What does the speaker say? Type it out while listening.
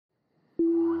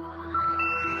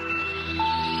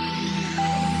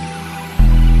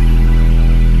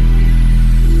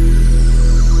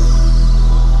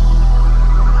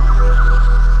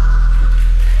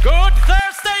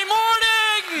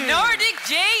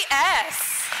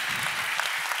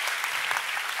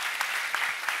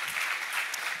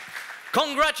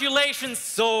Congratulations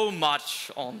so much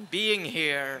on being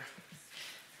here.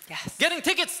 Yes. Getting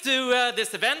tickets to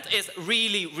this event is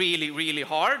really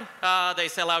hard. They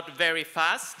sell out very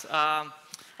fast. I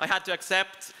had to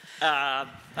accept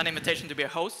an invitation to be a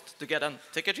host to get a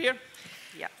ticket here.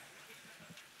 Yeah.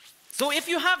 So if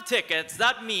you have tickets,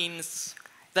 that means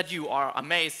that you are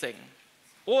amazing.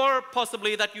 Or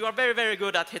possibly that you are very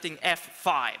good at hitting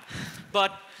F5.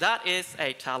 But that is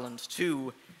a talent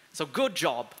too. So good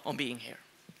job on being here.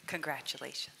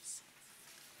 Congratulations.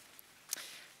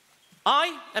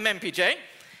 I am MPJ.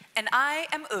 And I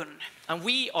am Un. And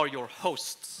we are your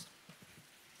hosts.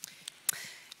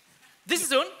 This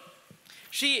is Un.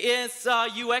 She is a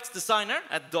UX designer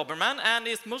at Doberman and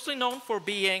is mostly known for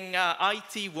being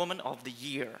IT Woman of the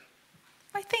Year.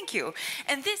 Why, thank you.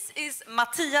 And this is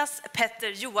Mattias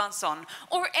Petter Johansson,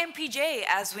 or MPJ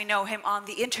as we know him on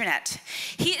the internet.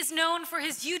 He is known for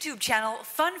his YouTube channel,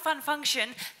 Fun Function,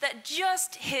 that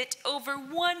just hit over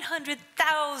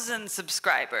 100,000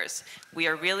 subscribers. We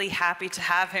are really happy to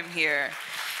have him here.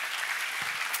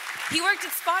 He worked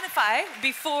at Spotify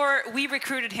before we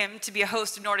recruited him to be a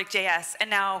host of Nordic.js, and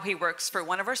now he works for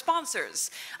one of our sponsors,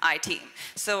 iTeam.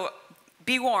 So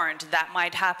be warned, that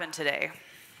might happen today.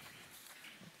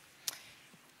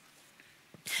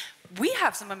 We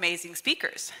have some amazing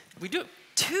speakers. We do.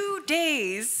 2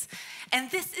 days,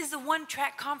 and this is a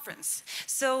one-track conference.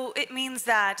 So it means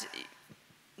that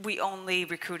we only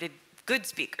recruited good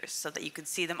speakers so that you could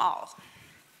see them all.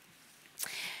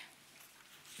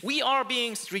 We are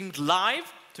being streamed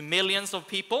live to millions of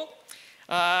people.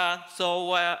 Say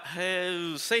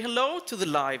hello to the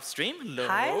live stream. Hello.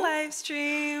 Hi, live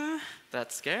stream.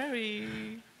 That's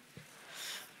scary.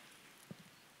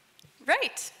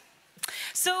 Right.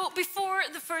 So before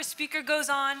the first speaker goes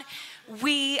on,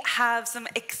 we have some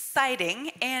exciting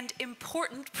and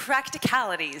important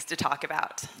practicalities to talk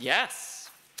about. Yes.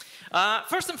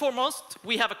 First and foremost,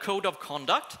 we have a code of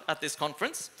conduct at this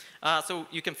conference. So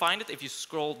you can find it if you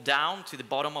scroll down to the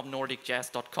bottom of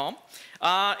Nordic.js.com.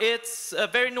 It's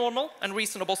very normal and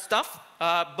reasonable stuff,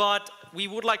 but we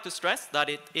would like to stress that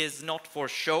it is not for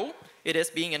show. It is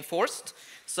being enforced.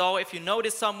 So if you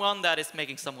notice someone that is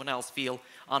making someone else feel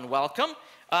unwelcome,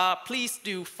 please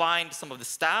do find some of the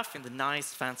staff in the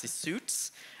nice fancy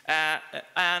suits,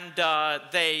 and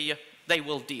they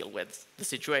will deal with the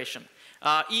situation,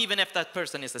 even if that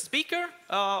person is a speaker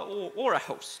or a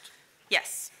host.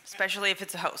 Yes, especially if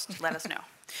it's a host. Let us know.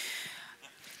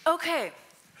 Okay.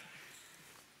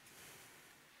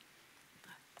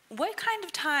 What kind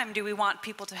of time do we want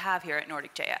people to have here at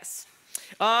Nordic.js?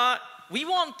 We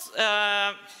want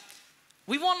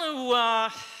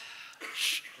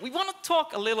to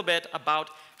talk a little bit about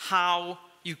how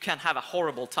you can have a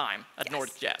horrible time at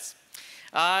Nordic.js.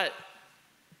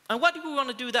 And why do we want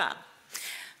to do that?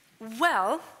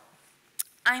 Well,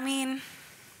 I mean,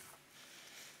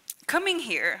 coming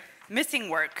here, missing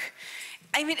work,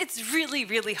 I mean, it's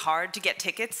really hard to get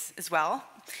tickets as well.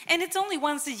 And it's only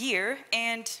once a year,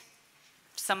 and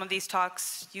some of these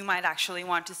talks you might actually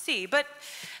want to see. But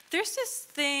there's this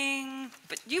thing,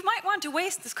 but you might want to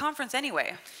waste this conference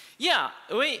anyway. Yeah,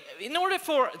 in order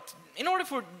for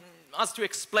us to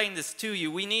explain this to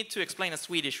you, we need to explain a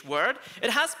Swedish word. It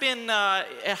has been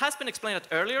explained at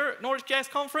earlier Nordic.js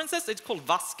conferences. It's called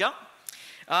vaska.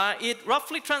 It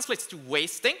roughly translates to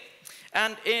wasting.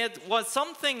 And it was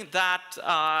something that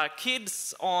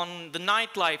kids on the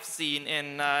nightlife scene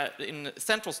in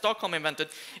central Stockholm invented.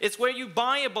 It's where you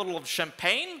buy a bottle of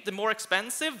champagne, the more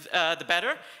expensive, the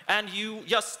better, and you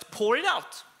just pour it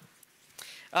out.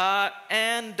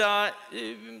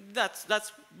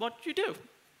 That's what you do.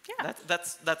 Yeah.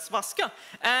 That's vaska.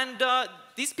 And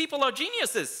these people are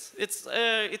geniuses.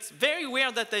 It's very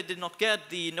weird that they did not get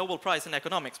the Nobel Prize in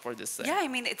economics for this thing. Yeah, I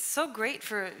mean, it's so great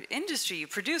for industry. You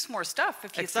produce more stuff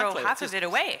if you Exactly. throw half of it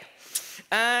away.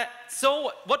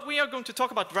 So what we are going to talk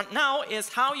about right now is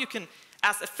how you can,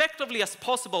 as effectively as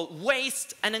possible,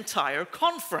 waste an entire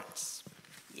conference.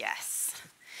 Yes.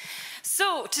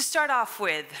 So to start off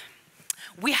with,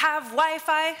 we have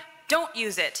Wi-Fi. Don't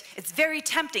use it. It's very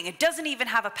tempting. It doesn't even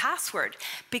have a password,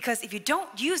 because if you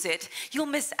don't use it, you'll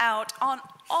miss out on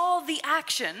all the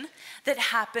action that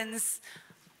happens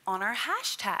on our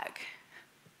hashtag.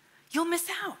 You'll miss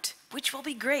out, which will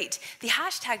be great. The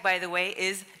hashtag, by the way,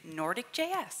 is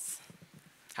Nordic.js.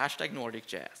 Hashtag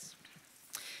Nordic.js.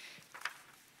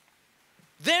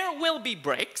 There will be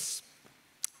breaks.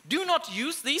 Do not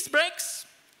use these breaks.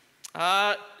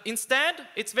 Instead,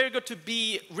 it's very good to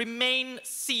remain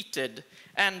seated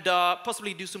and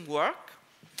possibly do some work.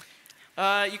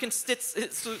 You can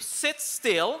sit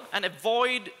still and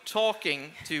avoid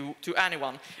talking to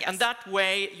anyone. Yes. And that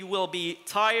way you will be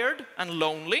tired and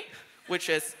lonely, which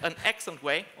is an excellent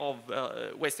way of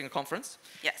wasting a conference.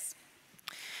 Yes.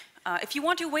 If you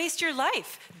want to waste your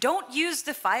life, don't use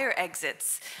the fire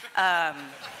exits.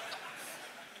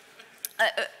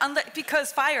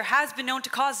 Because fire has been known to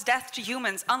cause death to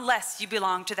humans unless you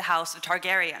belong to the house of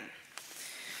Targaryen.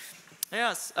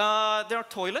 Yes, there are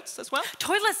toilets as well.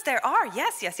 Toilets there are,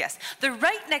 yes, yes, yes. They're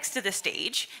right next to the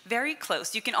stage, very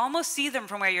close. You can almost see them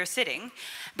from where you're sitting.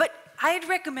 But I'd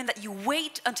recommend that you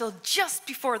wait until just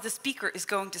before the speaker is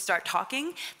going to start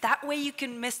talking. That way you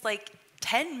can miss like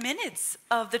 10 minutes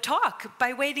of the talk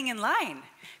by waiting in line.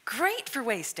 Great for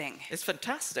wasting. It's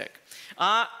fantastic.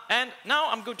 And now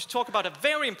I'm going to talk about a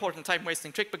very important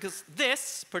time-wasting trick, because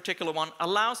this particular one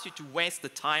allows you to waste the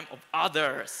time of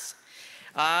others.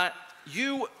 As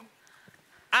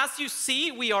you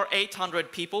see, we are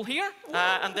 800 people here,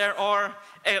 and there are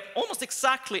almost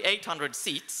exactly 800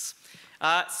 seats.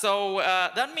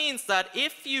 That means that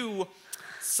if you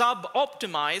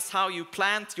sub-optimize how you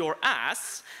plant your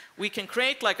ass, we can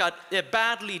create like a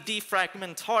badly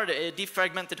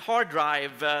defragmented hard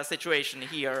drive situation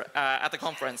here at the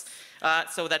conference,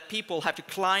 so that people have to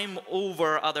climb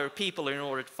over other people in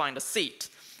order to find a seat,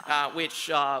 which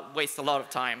wastes a lot of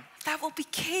time. That will be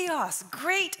chaos.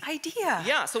 Great idea.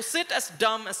 Yeah, so sit as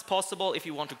dumb as possible if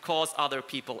you want to cause other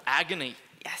people agony.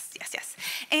 Yes, yes, yes.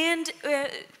 And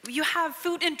you have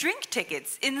food and drink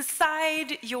tickets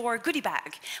inside your goodie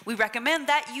bag. We recommend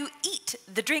that you eat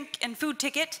the drink and food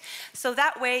ticket, so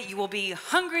that way you will be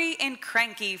hungry and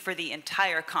cranky for the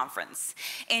entire conference.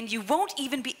 And you won't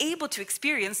even be able to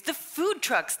experience the food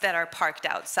trucks that are parked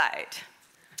outside.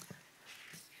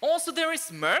 Also, there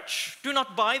is merch. Do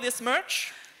not buy this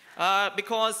merch,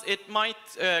 because it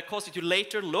might cause you to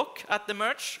later look at the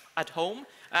merch at home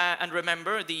and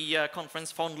remember the conference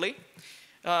fondly.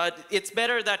 It's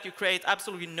better that you create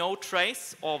absolutely no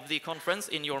trace of the conference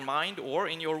in your mind or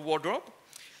in your wardrobe.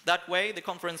 That way, the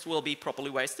conference will be properly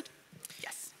wasted.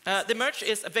 Yes. The merch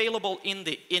is available in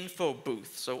the info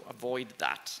booth, so avoid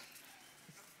that.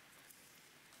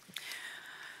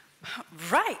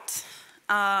 Right.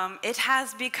 It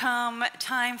has become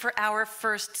time for our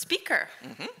first speaker.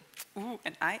 Mm-hmm. Ooh,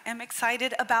 and I am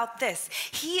excited about this.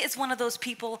 He is one of those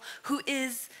people who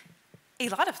is a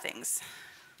lot of things.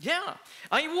 Yeah,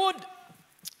 I want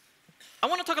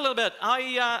to talk a little bit.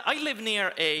 I live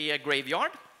near a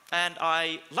graveyard, and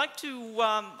I like to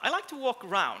walk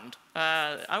around.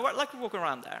 I like to walk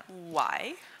around there.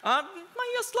 Why? I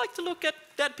just like to look at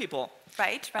dead people.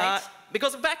 Right, right.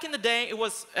 Because back in the day, it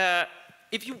was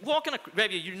if you walk in a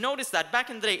graveyard, you notice that back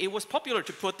in the day, it was popular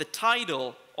to put the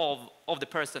title of the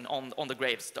person on the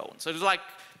gravestone. So it was like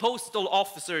Postal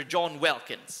Officer John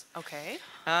Welkins. Okay.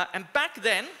 And back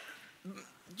then,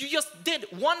 you just did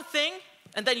one thing,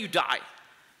 and then you die.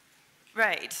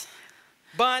 Right.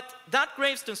 But that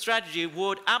gravestone strategy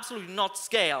would absolutely not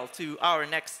scale to our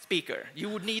next speaker. You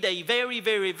would need a very,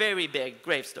 very, very big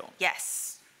gravestone.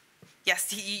 Yes.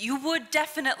 Yes, you would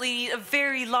definitely need a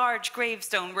very large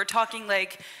gravestone. We're talking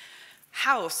like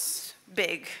house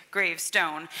big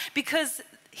gravestone, because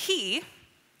his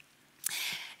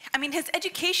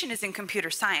education is in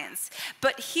computer science,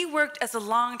 but he worked as a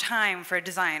long time for a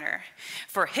designer,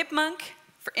 for Hipmunk,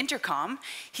 for Intercom.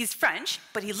 He's French,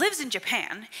 but he lives in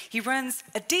Japan. He runs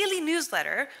a daily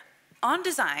newsletter on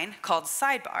design called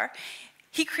Sidebar.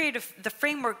 He created the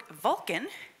framework Vulkan.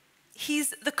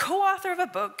 He's the co-author of a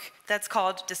book that's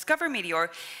called Discover Meteor.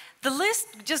 The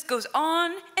list just goes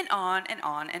on and on and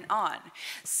on and on.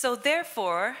 So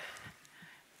therefore,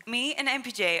 me and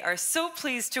MPJ are so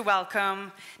pleased to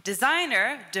welcome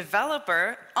designer,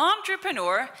 developer,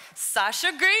 entrepreneur,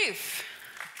 Sasha Grief.